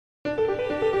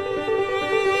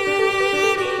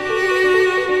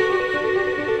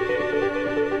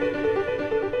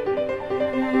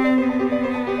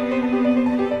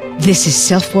This is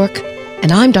SelfWork,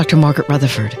 and I'm Dr. Margaret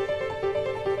Rutherford.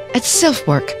 At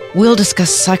SelfWork, we'll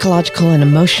discuss psychological and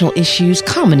emotional issues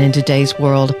common in today's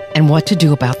world and what to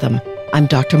do about them. I'm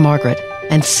Dr. Margaret,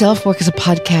 and SelfWork is a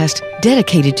podcast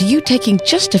dedicated to you taking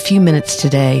just a few minutes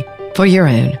today for your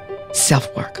own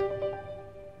self-work.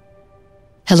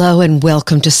 Hello and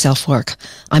welcome to SelfWork.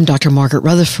 I'm Dr. Margaret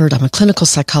Rutherford. I'm a clinical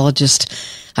psychologist.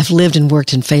 I've lived and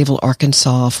worked in Fayetteville,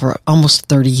 Arkansas for almost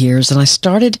 30 years, and I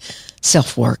started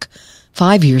SelfWork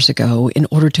 5 years ago in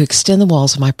order to extend the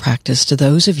walls of my practice to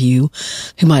those of you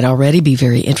who might already be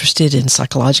very interested in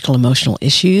psychological, emotional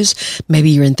issues. Maybe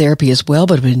you're in therapy as well,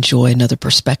 but would enjoy another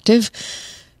perspective.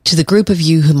 To the group of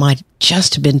you who might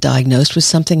just have been diagnosed with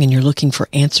something and you're looking for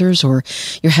answers, or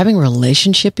you're having a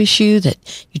relationship issue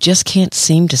that you just can't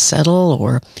seem to settle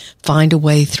or find a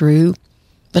way through.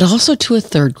 But also to a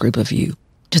third group of you,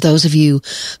 to those of you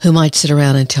who might sit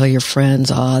around and tell your friends,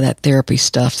 that therapy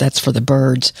stuff, that's for the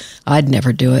birds. I'd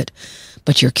never do it.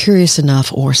 But you're curious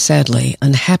enough, or sadly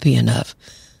unhappy enough,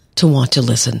 to want to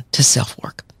listen to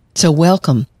SelfWork. So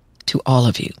welcome to all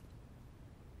of you.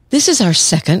 This is our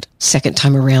second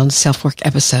time around SelfWork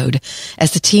episode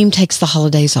as the team takes the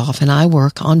holidays off and I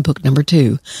work on book number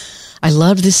 2. I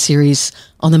love this series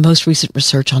on the most recent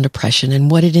research on depression and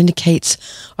what it indicates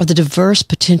are the diverse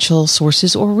potential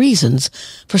sources or reasons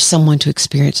for someone to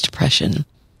experience depression.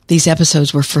 These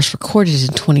episodes were first recorded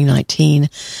in 2019,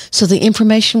 so the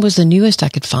information was the newest I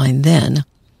could find then.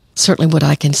 Certainly what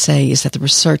I can say is that the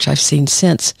research I've seen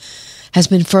since has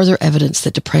been further evidence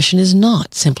that depression is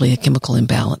not simply a chemical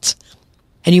imbalance.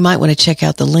 And you might want to check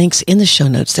out the links in the show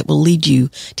notes that will lead you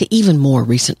to even more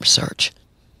recent research.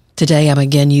 Today, I'm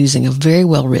again using a very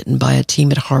well written by a team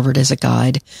at Harvard as a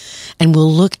guide, and we'll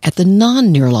look at the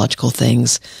non-neurological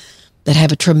things that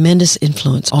have a tremendous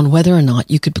influence on whether or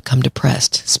not you could become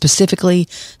depressed, specifically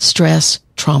stress,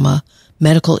 trauma,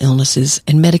 medical illnesses,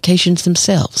 and medications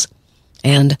themselves.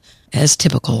 And, as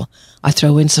typical, I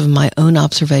throw in some of my own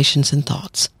observations and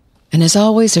thoughts. And as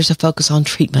always, there's a focus on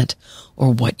treatment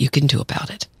or what you can do about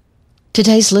it.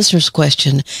 Today's listener's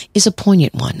question is a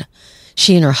poignant one.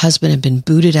 She and her husband have been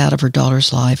booted out of her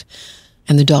daughter's life,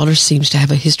 and the daughter seems to have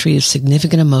a history of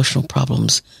significant emotional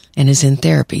problems and is in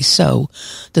therapy. So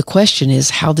the question is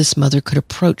how this mother could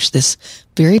approach this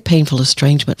very painful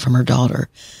estrangement from her daughter,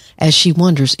 as she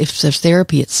wonders if the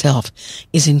therapy itself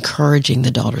is encouraging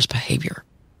the daughter's behavior.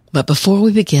 But before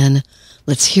we begin,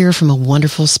 let's hear from a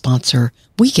wonderful sponsor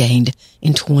we gained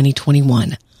in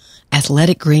 2021,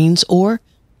 Athletic Greens, or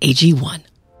AG1.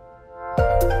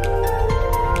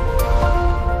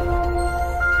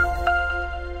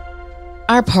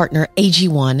 Our partner,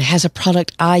 AG1, has a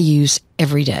product I use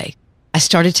every day. I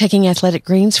started taking Athletic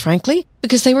Greens, frankly,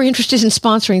 because they were interested in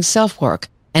sponsoring SelfWork,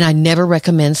 and I never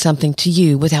recommend something to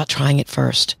you without trying it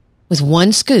first. With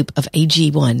one scoop of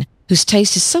AG1, whose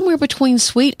taste is somewhere between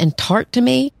sweet and tart to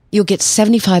me, you'll get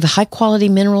 75 high-quality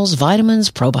minerals, vitamins,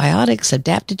 probiotics,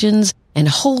 adaptogens, and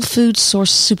whole food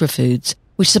source superfoods,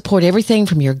 which support everything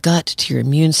from your gut to your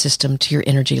immune system to your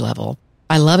energy level.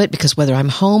 I love it because whether I'm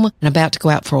home and about to go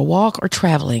out for a walk or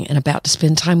traveling and about to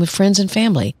spend time with friends and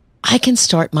family, I can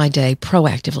start my day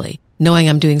proactively, knowing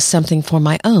I'm doing something for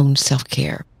my own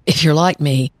self-care. If you're like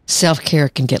me, self-care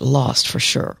can get lost for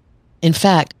sure. In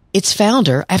fact, its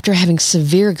founder, after having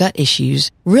severe gut issues,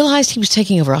 realized he was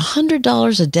taking over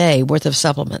 $100 a day worth of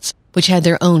supplements, which had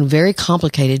their own very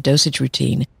complicated dosage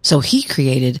routine, so he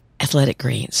created Athletic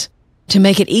Greens. To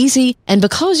make it easy, and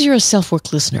because you're a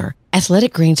SelfWork listener,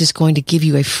 Athletic Greens is going to give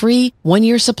you a free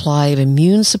 1-year supply of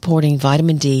immune-supporting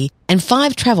vitamin D and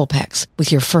 5 travel packs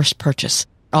with your first purchase.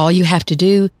 All you have to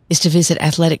do is to visit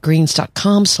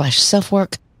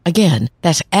athleticgreens.com/selfwork. Again,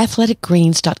 that's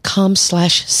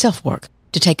athleticgreens.com/selfwork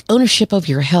to take ownership of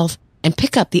your health and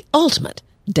pick up the ultimate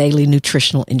daily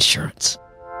nutritional insurance.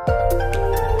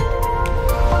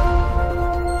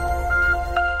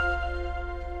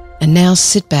 And now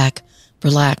sit back,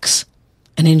 relax,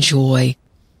 and enjoy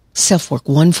SelfWork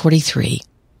 143.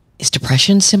 Is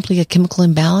depression simply a chemical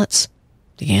imbalance?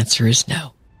 The answer is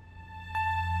no.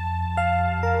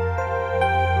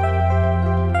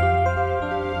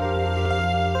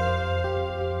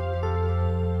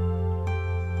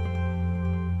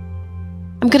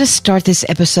 I'm going to start this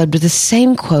episode with the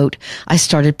same quote I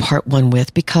started part 1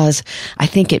 with because I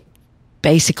think it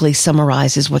basically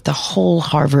summarizes what the whole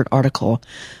Harvard article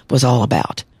was all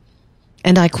about.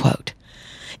 And I quote,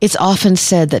 "It's often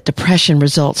said that depression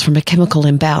results from a chemical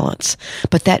imbalance,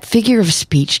 but that figure of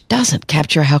speech doesn't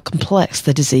capture how complex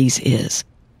the disease is.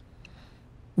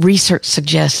 Research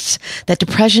suggests that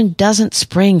depression doesn't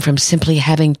spring from simply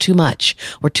having too much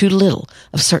or too little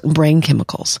of certain brain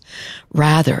chemicals.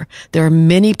 Rather, there are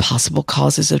many possible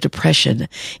causes of depression,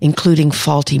 including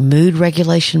faulty mood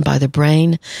regulation by the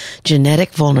brain,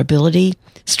 genetic vulnerability,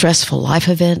 stressful life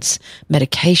events,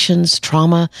 medications,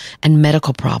 trauma, and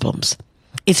medical problems.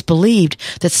 It's believed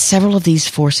that several of these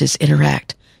forces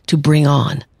interact to bring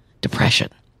on depression.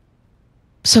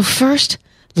 So first,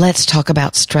 let's talk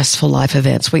about stressful life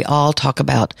events. We all talk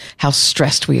about how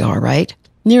stressed we are, right?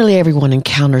 Nearly everyone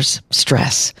encounters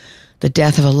stress. The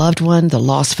death of a loved one, the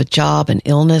loss of a job, an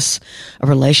illness, a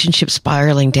relationship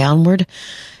spiraling downward.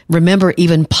 Remember,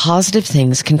 even positive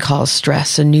things can cause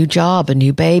stress. A new job, a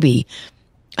new baby,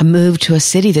 a move to a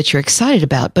city that you're excited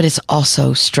about, but it's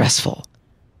also stressful.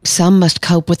 Some must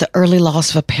cope with the early loss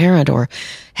of a parent or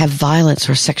have violence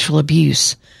or sexual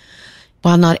abuse.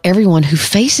 While not everyone who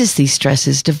faces these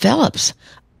stresses develops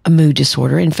a mood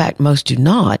disorder, in fact, most do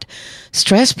not,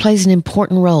 stress plays an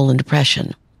important role in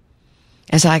depression.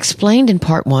 As I explained in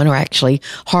part 1, or actually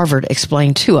Harvard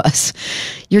explained to us,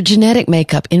 your genetic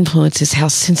makeup influences how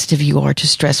sensitive you are to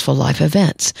stressful life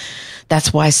events.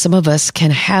 That's why some of us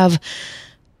can have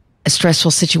a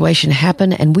stressful situation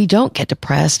happen and we don't get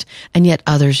depressed, and yet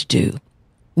others do.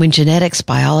 When genetics,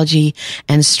 biology,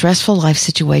 and stressful life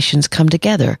situations come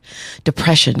together,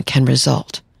 depression can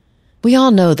result. We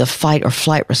all know the fight or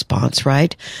flight response,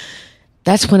 right?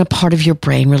 That's when a part of your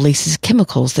brain releases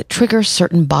chemicals that trigger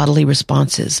certain bodily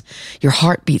responses. Your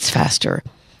heart beats faster.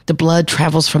 The blood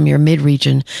travels from your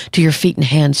mid-region to your feet and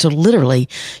hands, so literally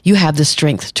you have the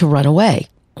strength to run away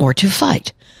or to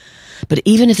fight. But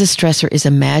even if the stressor is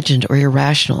imagined or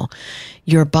irrational,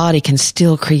 your body can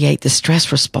still create the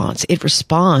stress response. It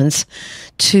responds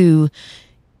to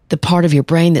the part of your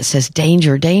brain that says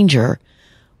danger, danger,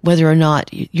 whether or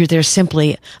not there's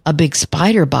simply a big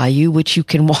spider by you, which you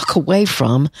can walk away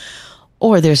from,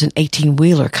 or there's an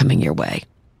 18-wheeler coming your way.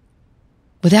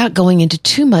 Without going into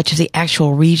too much of the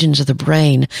actual regions of the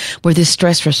brain where this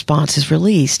stress response is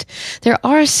released, there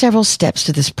are several steps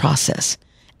to this process,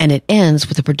 and it ends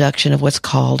with the production of what's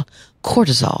called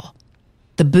cortisol.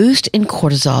 The boost in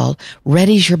cortisol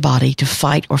readies your body to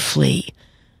fight or flee.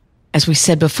 As we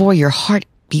said before, your heart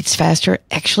beats faster,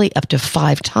 actually up to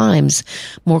 5 times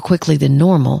more quickly than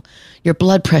normal. Your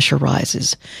blood pressure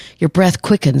rises. Your breath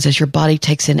quickens as your body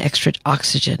takes in extra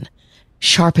oxygen.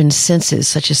 Sharpened senses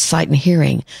such as sight and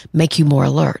hearing make you more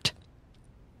alert.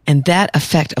 And that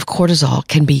effect of cortisol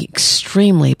can be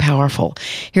extremely powerful.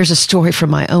 Here's a story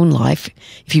from my own life.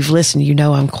 If you've listened, you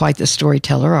know I'm quite the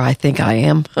storyteller, or I think I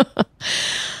am.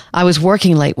 I was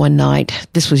working late one night.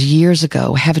 This was years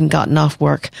ago, having gotten off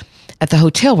work at the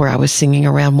hotel where I was singing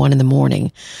around 1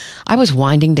 a.m. I was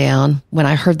winding down when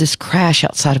I heard this crash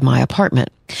outside of my apartment.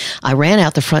 I ran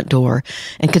out the front door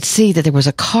and could see that there was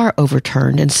a car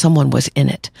overturned and someone was in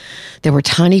it. There were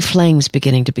tiny flames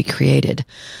beginning to be created.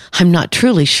 I'm not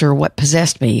truly sure what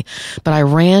possessed me, but I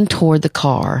ran toward the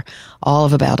car, all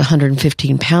of about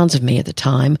 115 pounds of me at the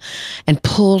time, and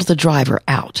pulled the driver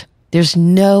out. There's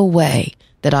no way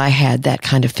that I had that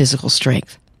kind of physical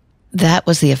strength. That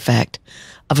was the effect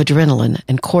of adrenaline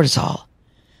and cortisol.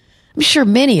 I'm sure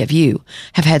many of you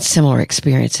have had similar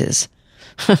experiences.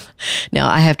 Now,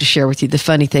 I have to share with you the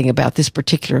funny thing about this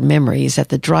particular memory is that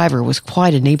the driver was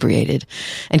quite inebriated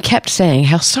and kept saying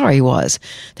how sorry he was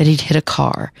that he'd hit a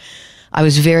car. I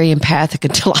was very empathic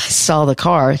until I saw the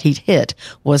car he'd hit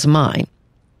was mine.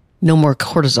 No more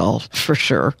cortisol, for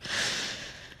sure.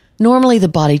 Normally, the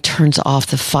body turns off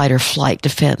the fight or flight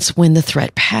defense when the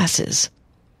threat passes.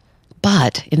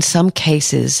 But in some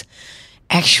cases,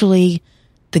 actually,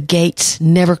 the gates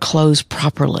never close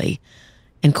properly,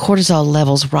 and cortisol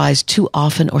levels rise too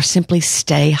often or simply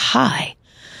stay high.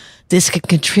 This can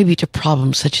contribute to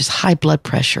problems such as high blood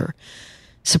pressure,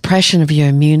 suppression of your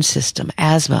immune system,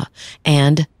 asthma,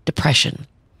 and depression.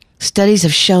 Studies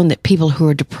have shown that people who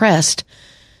are depressed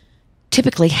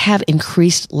typically have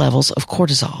increased levels of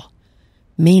cortisol,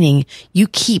 meaning you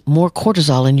keep more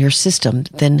cortisol in your system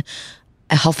than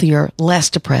a healthier, less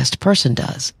depressed person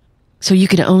does. So you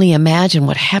can only imagine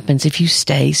what happens if you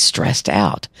stay stressed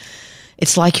out.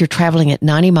 It's like you're traveling at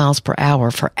 90 miles per hour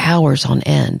for hours on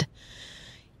end.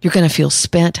 You're going to feel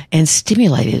spent and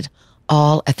stimulated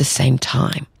all at the same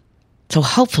time. So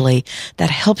hopefully that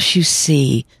helps you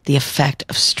see the effect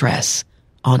of stress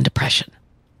on depression.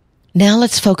 Now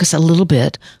let's focus a little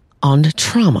bit on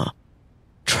trauma.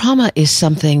 Trauma is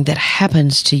something that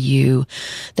happens to you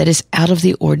that is out of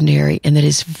the ordinary and that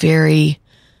is very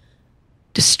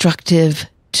destructive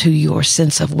to your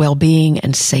sense of well-being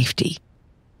and safety.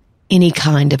 Any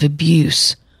kind of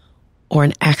abuse or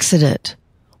an accident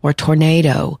or a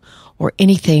tornado or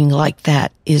anything like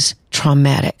that is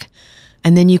traumatic.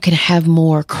 And then you can have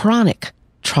more chronic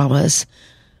traumas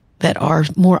that are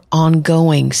more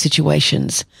ongoing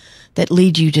situations that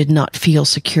lead you to not feel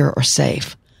secure or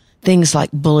safe. Things like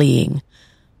bullying,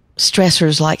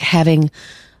 stressors like having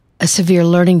a severe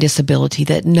learning disability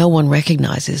that no one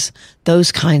recognizes,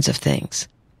 those kinds of things.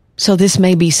 So this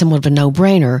may be somewhat of a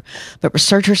no-brainer, but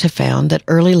researchers have found that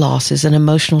early losses and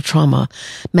emotional trauma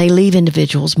may leave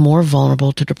individuals more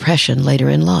vulnerable to depression later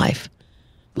in life.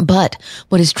 But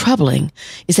what is troubling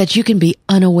is that you can be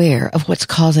unaware of what's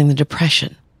causing the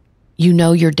depression. You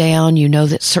know you're down, you know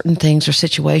that certain things or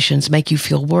situations make you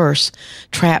feel worse,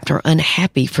 trapped or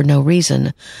unhappy for no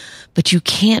reason, but you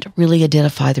can't really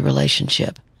identify the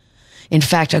relationship. In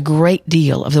fact, a great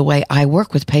deal of the way I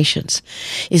work with patients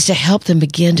is to help them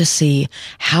begin to see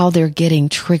how they're getting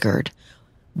triggered,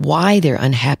 why they're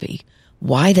unhappy,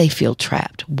 why they feel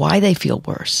trapped, why they feel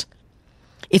worse.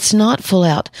 It's not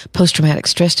full-out post-traumatic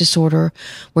stress disorder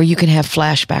where you can have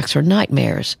flashbacks or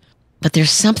nightmares, but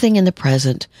there's something in the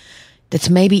present that's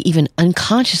maybe even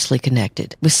unconsciously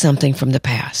connected with something from the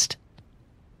past.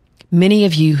 Many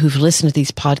of you who've listened to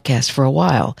these podcasts for a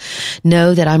while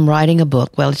know that I'm writing a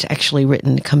book, well, it's actually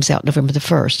written, it comes out November the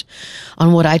 1st,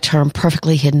 on what I term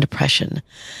perfectly hidden depression.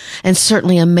 And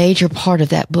certainly a major part of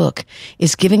that book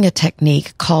is giving a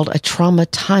technique called a trauma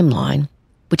timeline,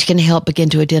 which can help begin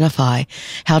to identify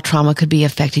how trauma could be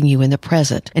affecting you in the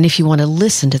present. And if you want to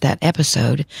listen to that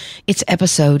episode, it's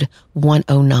episode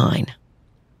 109.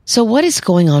 So what is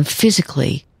going on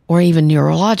physically or even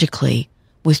neurologically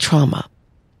with trauma?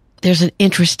 There's an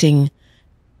interesting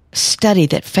study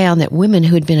that found that women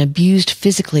who had been abused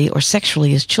physically or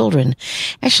sexually as children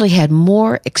actually had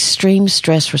more extreme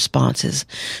stress responses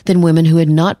than women who had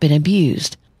not been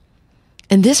abused.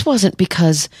 And this wasn't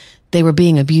because they were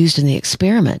being abused in the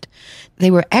experiment. They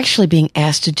were actually being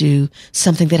asked to do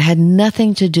something that had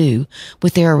nothing to do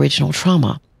with their original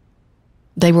trauma.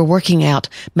 They were working out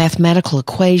mathematical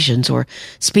equations or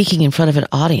speaking in front of an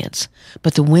audience,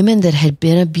 but the women that had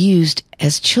been abused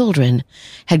as children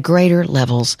had greater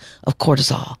levels of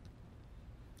cortisol.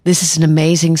 This is an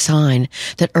amazing sign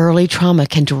that early trauma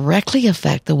can directly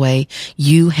affect the way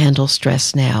you handle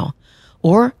stress now,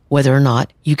 or whether or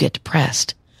not you get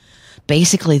depressed.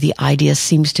 Basically, the idea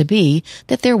seems to be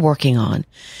that they're working on.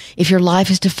 If your life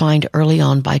is defined early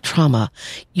on by trauma,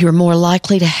 you're more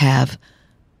likely to have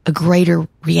a greater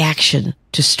reaction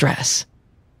to stress.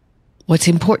 What's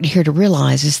important here to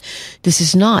realize is this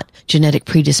is not genetic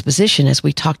predisposition as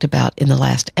we talked about in the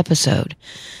last episode.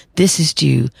 This is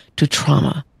due to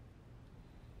trauma.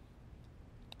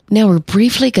 Now we're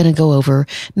briefly going to go over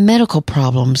medical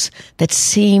problems that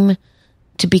seem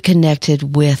to be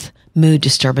connected with mood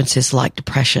disturbances like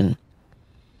depression.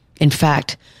 In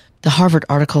fact, the Harvard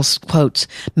article quotes,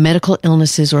 medical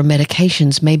illnesses or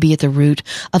medications may be at the root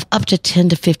of up to 10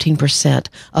 to 15%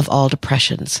 of all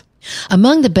depressions.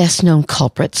 Among the best-known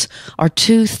culprits are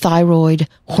two thyroid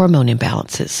hormone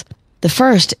imbalances. The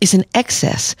first is an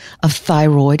excess of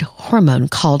thyroid hormone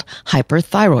called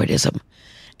hyperthyroidism,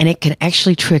 and it can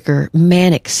actually trigger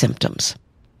manic symptoms,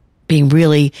 being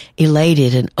really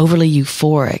elated and overly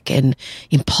euphoric and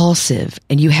impulsive,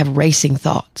 and you have racing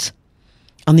thoughts.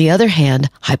 On the other hand,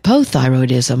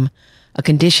 hypothyroidism, a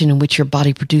condition in which your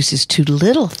body produces too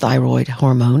little thyroid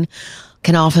hormone,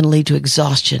 can often lead to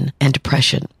exhaustion and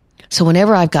depression. So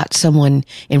whenever I've got someone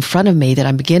in front of me that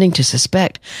I'm beginning to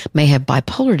suspect may have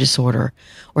bipolar disorder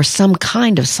or some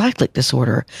kind of cyclic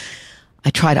disorder,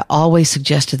 I try to always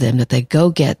suggest to them that they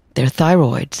go get their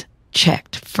thyroids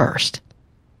checked first.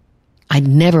 I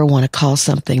never want to call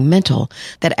something mental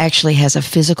that actually has a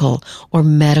physical or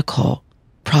medical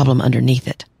problem underneath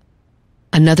it.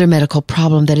 Another medical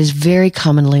problem that is very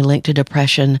commonly linked to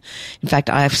depression, in fact,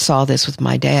 I saw this with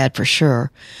my dad for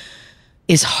sure,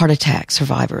 is heart attack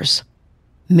survivors.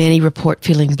 Many report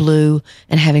feeling blue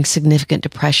and having significant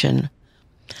depression.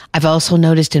 I've also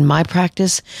noticed in my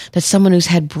practice that someone who's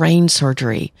had brain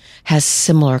surgery has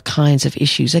similar kinds of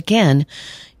issues. Again,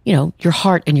 your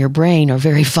heart and your brain are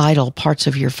very vital parts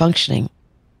of your functioning.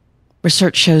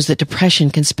 Research shows that depression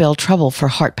can spell trouble for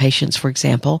heart patients, for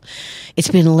example. It's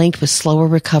been linked with slower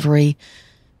recovery,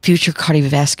 future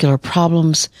cardiovascular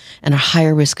problems, and a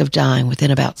higher risk of dying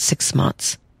within about 6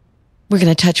 months. We're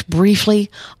going to touch briefly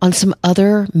on some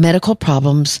other medical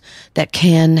problems that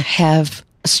can have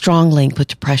a strong link with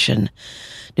depression.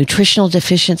 Nutritional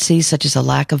deficiencies such as a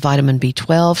lack of vitamin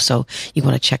B12, so you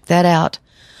want to check that out.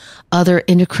 Other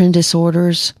endocrine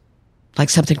disorders, like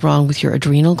something wrong with your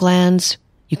adrenal glands.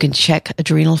 You can check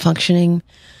adrenal functioning.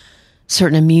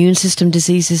 Certain immune system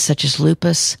diseases such as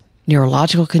lupus.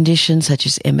 neurological conditions such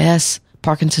as MS,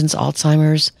 Parkinson's,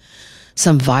 Alzheimer's,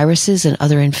 some viruses and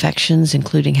other infections,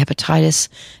 including hepatitis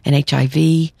and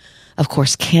HIV, of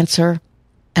course, cancer,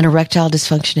 and erectile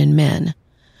dysfunction in men.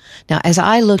 Now, as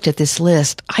I looked at this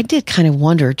list, I did kind of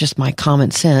wonder, just my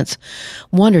common sense,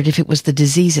 wondered if it was the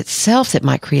disease itself that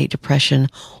might create depression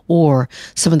or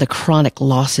some of the chronic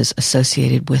losses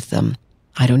associated with them.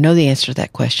 I don't know the answer to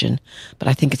that question, but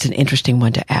I think it's an interesting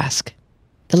one to ask.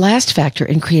 The last factor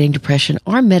in creating depression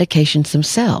are medications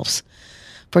themselves.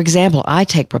 For example, I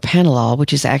take propranolol,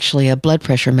 which is actually a blood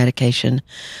pressure medication.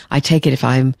 I take it if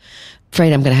I'm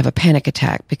afraid I'm going to have a panic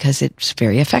attack because it's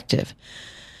very effective.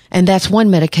 And that's one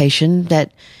medication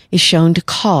that is shown to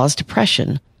cause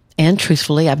depression. And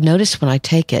truthfully, I've noticed when I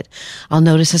take it, I'll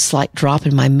notice a slight drop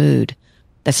in my mood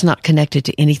that's not connected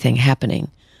to anything happening.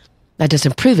 That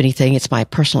doesn't prove anything. It's my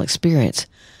personal experience.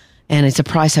 And it's a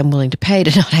price I'm willing to pay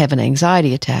to not have an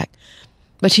anxiety attack.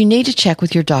 But you need to check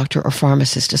with your doctor or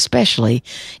pharmacist, especially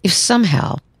if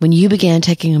somehow, when you began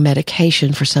taking a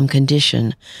medication for some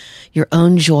condition, your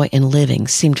own joy in living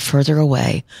seemed further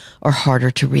away or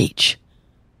harder to reach.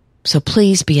 So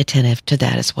please be attentive to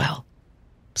that as well.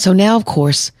 So now, of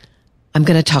course, I'm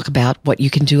going to talk about what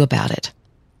you can do about it.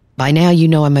 By now, you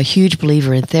know I'm a huge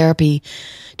believer in therapy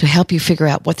to help you figure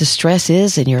out what the stress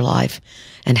is in your life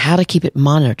and how to keep it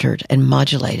monitored and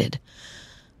modulated.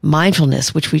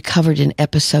 Mindfulness, which we covered in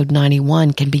episode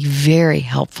 91, can be very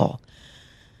helpful.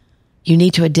 You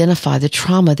need to identify the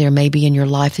trauma there may be in your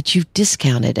life that you've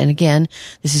discounted. And again,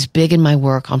 this is big in my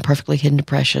work on perfectly hidden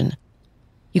depression.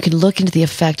 You can look into the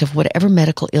effect of whatever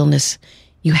medical illness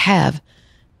you have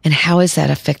and how is that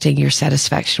affecting your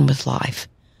satisfaction with life.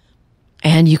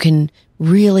 And you can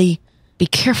really be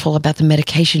careful about the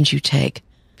medications you take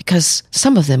because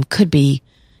some of them could be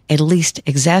at least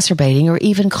exacerbating or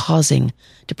even causing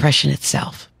depression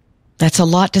itself. That's a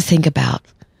lot to think about.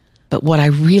 But what I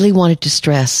really wanted to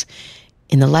stress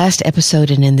in the last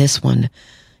episode and in this one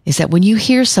is that when you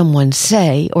hear someone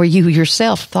say, or you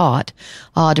yourself thought,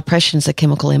 depression's a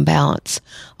chemical imbalance.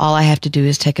 All I have to do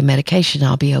is take a medication,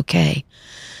 I'll be okay.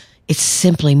 It's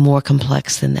simply more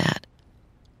complex than that.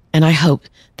 And I hope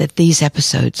that these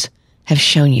episodes have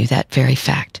shown you that very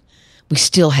fact. We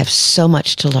still have so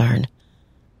much to learn.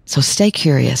 So stay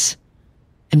curious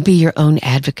and be your own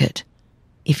advocate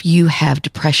if you have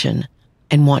depression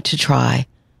and want to try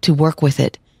to work with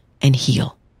it and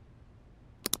heal.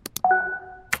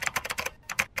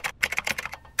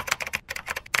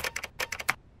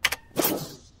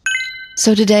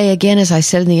 So today, again, as I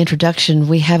said in the introduction,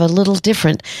 we have a little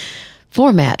different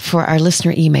format for our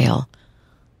listener email.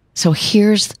 So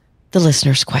here's the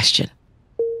listener's question.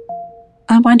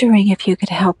 I'm wondering if you could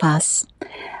help us.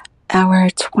 Our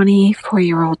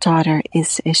 24-year-old daughter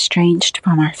is estranged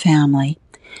from our family.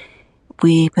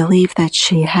 We believe that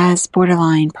she has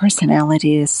borderline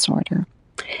personality disorder,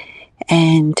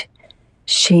 and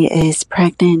she is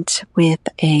pregnant with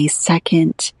a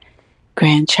second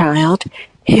grandchild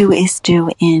who is due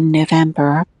in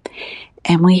November,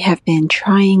 and we have been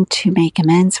trying to make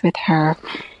amends with her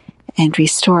and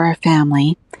restore our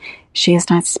family. She is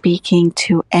not speaking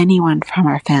to anyone from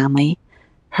our family,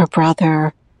 her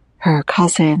brother, her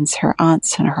cousins, her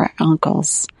aunts, and her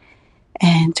uncles.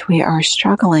 And we are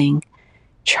struggling,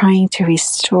 trying to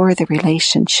restore the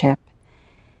relationship.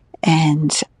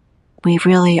 And we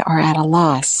really are at a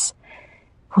loss.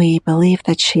 We believe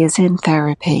that she is in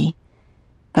therapy,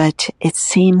 but it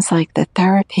seems like the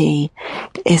therapy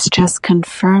is just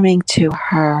confirming to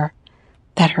her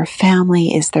that her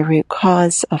family is the root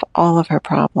cause of all of her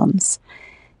problems.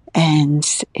 And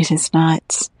it is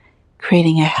not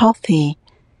creating a healthy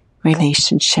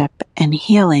relationship and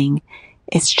healing.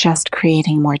 It's just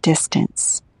creating more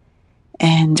distance.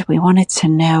 And we wanted to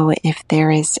know if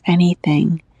there is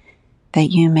anything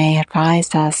that you may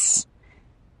advise us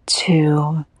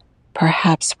to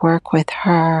perhaps work with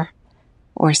her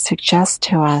or suggest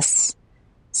to us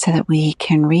so that we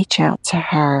can reach out to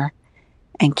her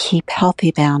and keep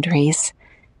healthy boundaries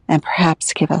and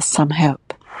perhaps give us some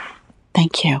hope.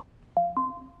 Thank you.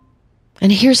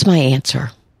 And here's my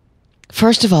answer.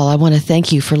 First of all, I want to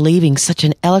thank you for leaving such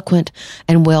an eloquent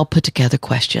and well put together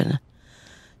question.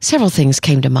 Several things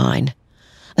came to mind.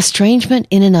 Estrangement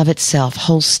in and of itself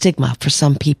holds stigma for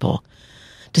some people.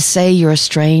 To say you're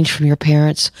estranged from your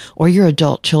parents or your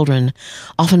adult children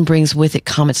often brings with it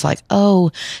comments like,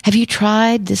 "Oh, have you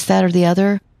tried this, that, or the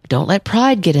other?" Don't let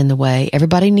pride get in the way.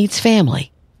 Everybody needs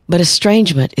family. But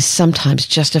estrangement is sometimes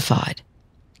justified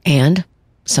and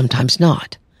sometimes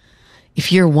not.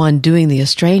 If you're one doing the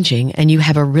estranging and you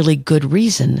have a really good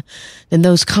reason, then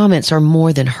those comments are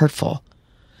more than hurtful.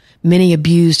 Many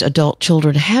abused adult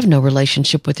children have no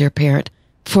relationship with their parent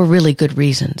for really good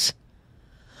reasons.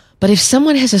 But if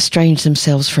someone has estranged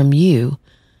themselves from you,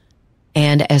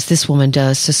 and as this woman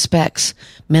does, suspects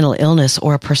mental illness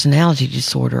or a personality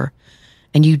disorder,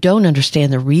 and you don't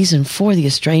understand the reason for the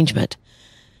estrangement,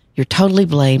 you're totally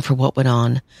blamed for what went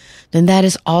on, then that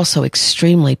is also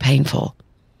extremely painful.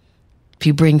 If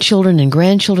you bring children and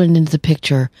grandchildren into the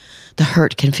picture, the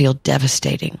hurt can feel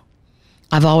devastating.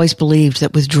 I've always believed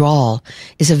that withdrawal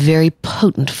is a very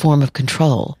potent form of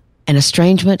control, and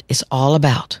estrangement is all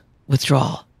about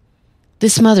withdrawal.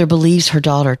 This mother believes her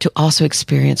daughter to also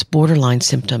experience borderline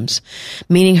symptoms,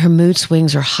 meaning her mood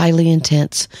swings are highly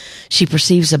intense. She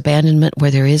perceives abandonment where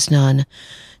there is none.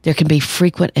 There can be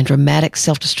frequent and dramatic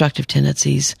self-destructive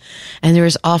tendencies, and there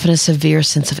is often a severe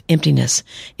sense of emptiness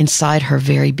inside her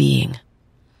very being.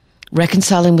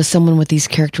 Reconciling with someone with these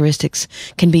characteristics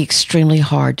can be extremely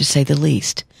hard, to say the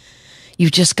least.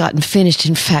 You've just gotten finished,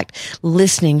 in fact,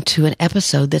 listening to an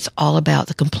episode that's all about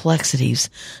the complexities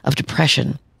of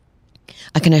depression.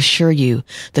 I can assure you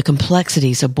the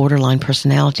complexities of borderline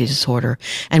personality disorder,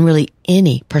 and really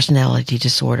any personality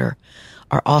disorder,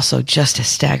 are also just as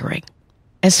staggering.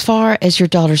 As far as your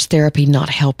daughter's therapy not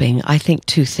helping, I think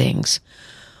two things.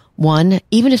 One,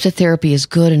 even if the therapy is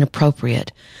good and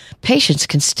appropriate, patients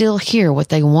can still hear what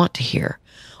they want to hear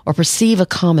or perceive a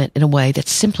comment in a way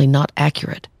that's simply not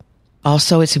accurate.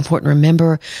 Also, it's important to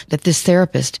remember that this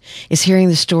therapist is hearing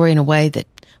the story in a way that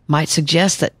might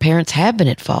suggest that parents have been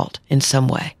at fault in some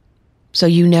way. So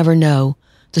you never know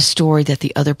the story that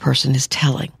the other person is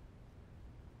telling.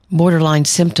 Borderline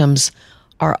symptoms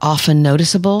are often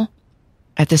noticeable.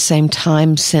 At the same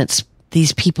time, since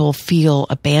these people feel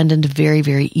abandoned very,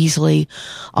 very easily,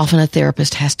 often a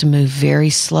therapist has to move very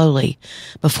slowly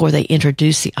before they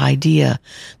introduce the idea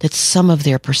that some of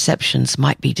their perceptions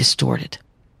might be distorted.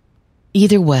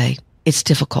 Either way, it's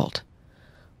difficult.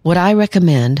 What I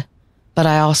recommend, but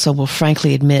I also will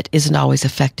frankly admit isn't always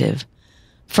effective.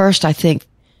 First, I think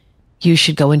you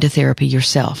should go into therapy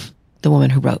yourself, the woman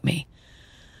who wrote me.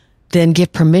 Then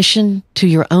give permission to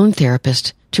your own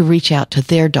therapist to reach out to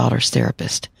their daughter's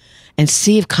therapist and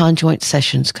see if conjoint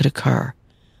sessions could occur.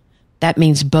 That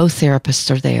means both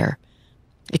therapists are there.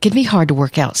 It can be hard to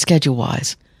work out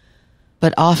schedule-wise,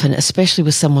 but often, especially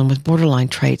with someone with borderline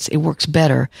traits, it works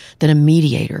better than a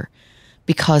mediator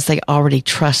because they already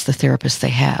trust the therapist they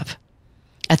have.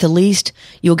 At the least,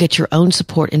 you'll get your own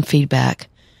support and feedback,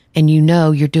 and you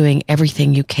know you're doing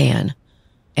everything you can.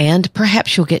 And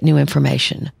perhaps you'll get new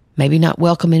information. Maybe not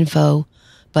welcome info,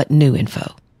 but new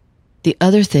info. The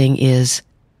other thing is,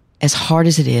 as hard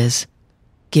as it is,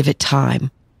 give it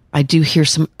time. I do hear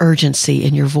some urgency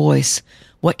in your voice.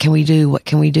 What can we do? What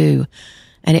can we do?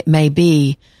 And it may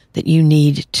be that you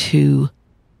need to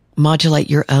modulate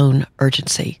your own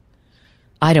urgency.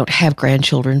 I don't have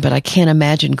grandchildren, but I can't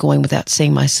imagine going without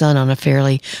seeing my son on a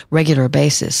fairly regular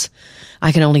basis.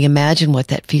 I can only imagine what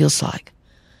that feels like.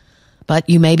 But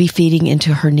you may be feeding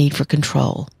into her need for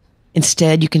control.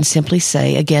 Instead, you can simply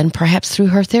say, again, perhaps through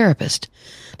her therapist,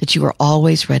 that you are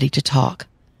always ready to talk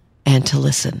and to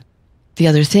listen. The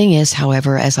other thing is,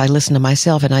 however, as I listen to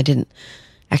myself, and I didn't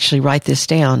actually write this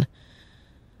down,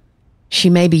 she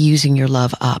may be using your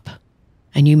love up,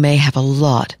 and you may have a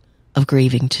lot of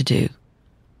grieving to do.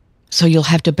 So you'll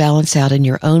have to balance out in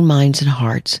your own minds and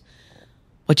hearts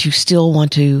what you still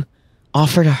want to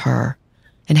offer to her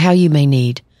and how you may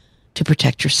need to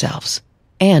protect yourselves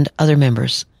and other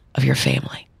members of your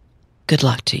family. Good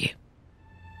luck to you.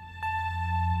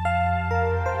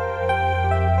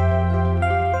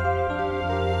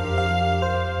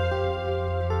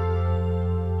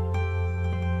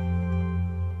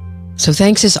 So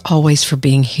thanks as always for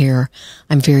being here.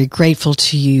 I'm very grateful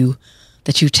to you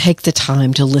that you take the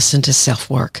time to listen to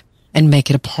SelfWork and make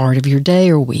it a part of your day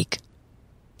or week.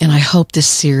 And I hope this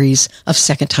series of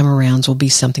second time arounds will be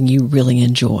something you really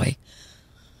enjoy.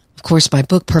 Of course, my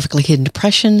book, Perfectly Hidden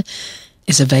Depression,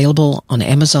 is available on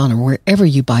Amazon or wherever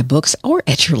you buy books or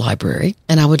at your library.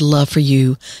 And I would love for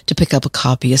you to pick up a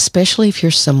copy, especially if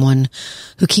you're someone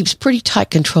who keeps pretty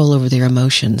tight control over their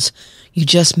emotions. You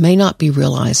just may not be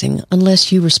realizing,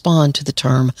 unless you respond to the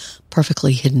term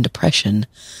perfectly hidden depression,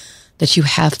 that you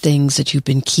have things that you've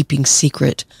been keeping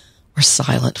secret or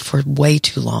silent for way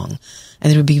too long.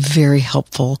 And it would be very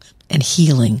helpful and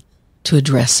healing to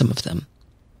address some of them.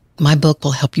 My book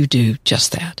will help you do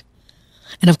just that.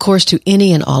 And of course, to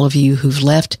any and all of you who've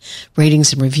left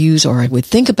ratings and reviews, or would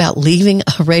think about leaving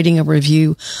a rating or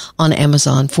review on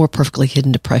Amazon for Perfectly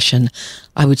Hidden Depression,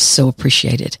 I would so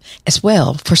appreciate it. As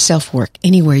well, for SelfWork,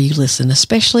 anywhere you listen,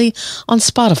 especially on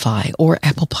Spotify or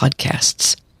Apple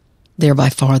Podcasts. They're by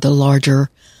far the larger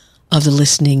of the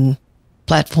listening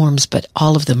platforms, but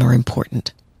all of them are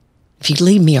important. If you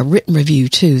leave me a written review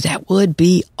too, that would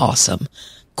be awesome.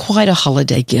 Quite a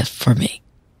holiday gift for me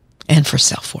and for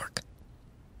SelfWork.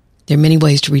 There are many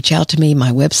ways to reach out to me.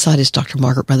 My website is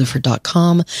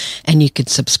drmargaretrutherford.com, and you can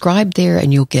subscribe there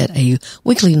and you'll get a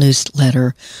weekly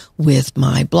newsletter with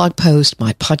my blog post,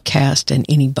 my podcast, and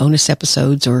any bonus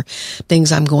episodes or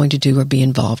things I'm going to do or be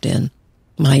involved in.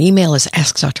 My email is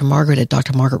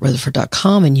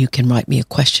askdrmargaret@drmargaretrutherford.com, and you can write me a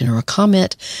question or a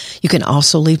comment. You can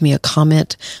also leave me a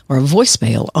comment or a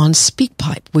voicemail on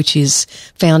SpeakPipe, which is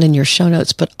found in your show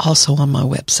notes, but also on my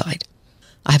website.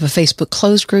 I have a Facebook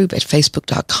closed group at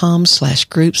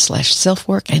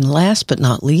facebook.com/group/selfwork. And last but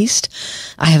not least,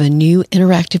 I have a new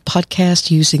interactive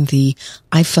podcast using the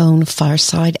iPhone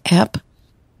Fireside app.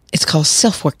 It's called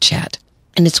SelfWork Chat,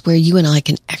 and it's where you and I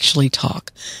can actually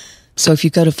talk. So if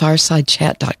you go to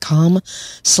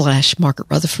firesidechat.com/Margaret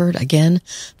Rutherford, again,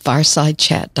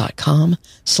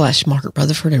 firesidechat.com/Margaret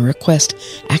Rutherford, and request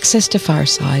access to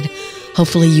Fireside,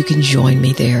 hopefully you can join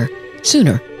me there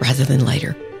sooner rather than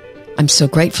later. I'm so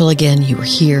grateful again you are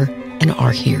here and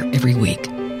are here every week.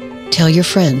 Tell your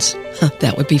friends.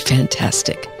 That would be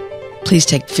fantastic. Please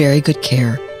take very good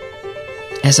care.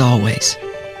 As always,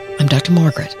 I'm Dr.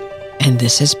 Margaret, and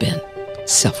this has been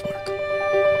SelfWork.